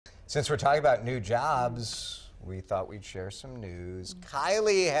Since we're talking about new jobs, we thought we'd share some news.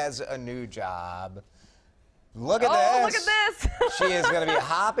 Kylie has a new job. Look at this. Look at this. She is going to be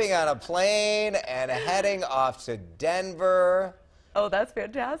hopping on a plane and heading off to Denver. Oh, that's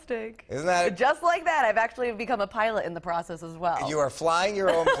fantastic. Isn't that? Just like that, I've actually become a pilot in the process as well. You are flying your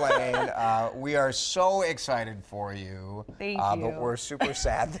own plane. We are so excited for you. Thank you. But we're super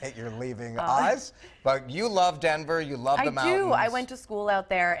sad that you're leaving us. But you love Denver. You love the mountains. I do. I went to school out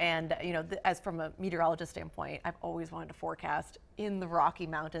there, and as from a meteorologist standpoint, I've always wanted to forecast in the Rocky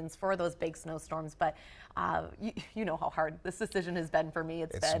Mountains for those big snowstorms. But you know how hard this decision has been for me.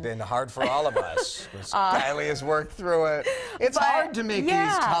 It's been hard for all of us. Kylie has worked through it. It's hard to make these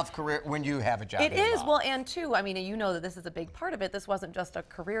tough career when you have a job. It is. Well, and too, I mean, you know that this is a big part of it. This wasn't just a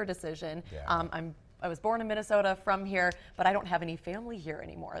career decision. Yeah. I was born in Minnesota, from here, but I don't have any family here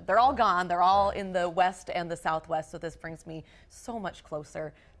anymore. They're all gone. They're all in the West and the Southwest, so this brings me so much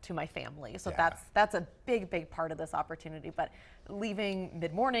closer to my family. So that's a big, big part of this opportunity. But leaving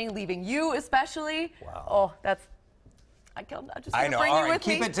Mid-Morning, leaving you especially, oh, that's... I just I know. bring All you right, with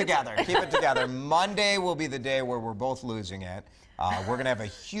keep me. it together. Keep it together. Monday will be the day where we're both losing it. We're going to have a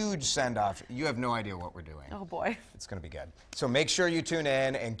huge send-off. You have no idea what we're doing. Oh, boy. It's going to be good. So make sure you tune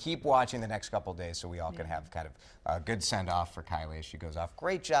in and keep watching the next couple days so we all can have kind of a good send-off for Kylie as she goes off.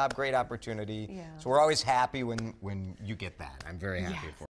 Great job, great opportunity. Yeah. So we're always happy when you get that. I'm very happy for you.